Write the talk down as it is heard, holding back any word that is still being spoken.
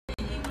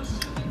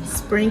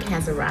Spring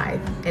has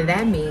arrived, and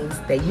that means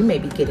that you may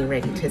be getting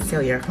ready to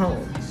sell your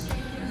home.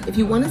 If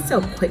you want to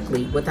sell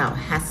quickly without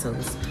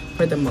hassles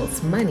for the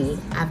most money,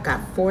 I've got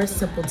 4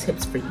 simple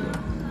tips for you.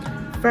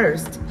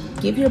 First,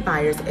 give your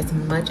buyers as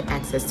much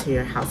access to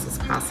your house as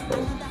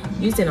possible.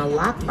 Using a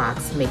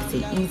lockbox makes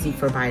it easy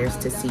for buyers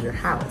to see your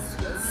house.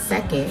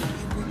 Second,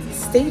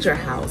 stage your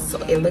house so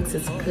it looks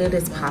as good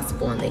as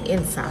possible on the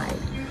inside.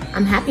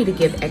 I'm happy to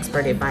give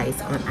expert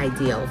advice on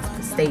ideal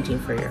staging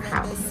for your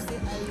house.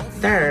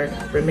 Third,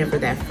 remember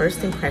that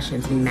first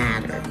impressions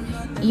matter,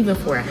 even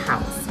for a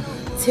house.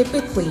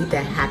 Typically,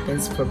 that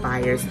happens for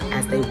buyers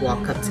as they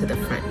walk up to the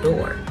front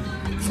door.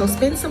 So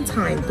spend some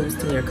time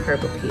boosting your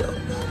curb appeal.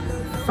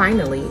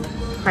 Finally,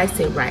 price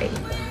it right.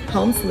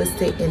 Homes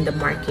listed in the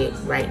market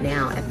right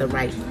now at the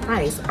right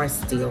price are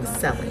still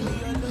selling.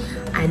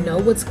 I know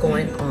what's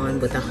going on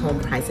with the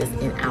home prices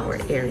in our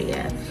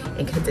area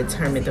and can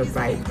determine the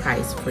right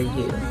price for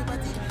you.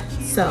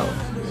 So,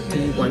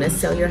 do you want to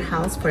sell your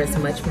house for as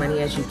much money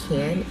as you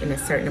can in a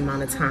certain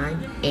amount of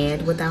time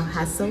and without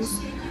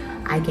hassles?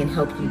 I can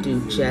help you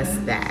do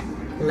just that.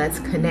 Let's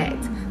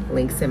connect.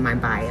 Links in my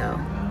bio.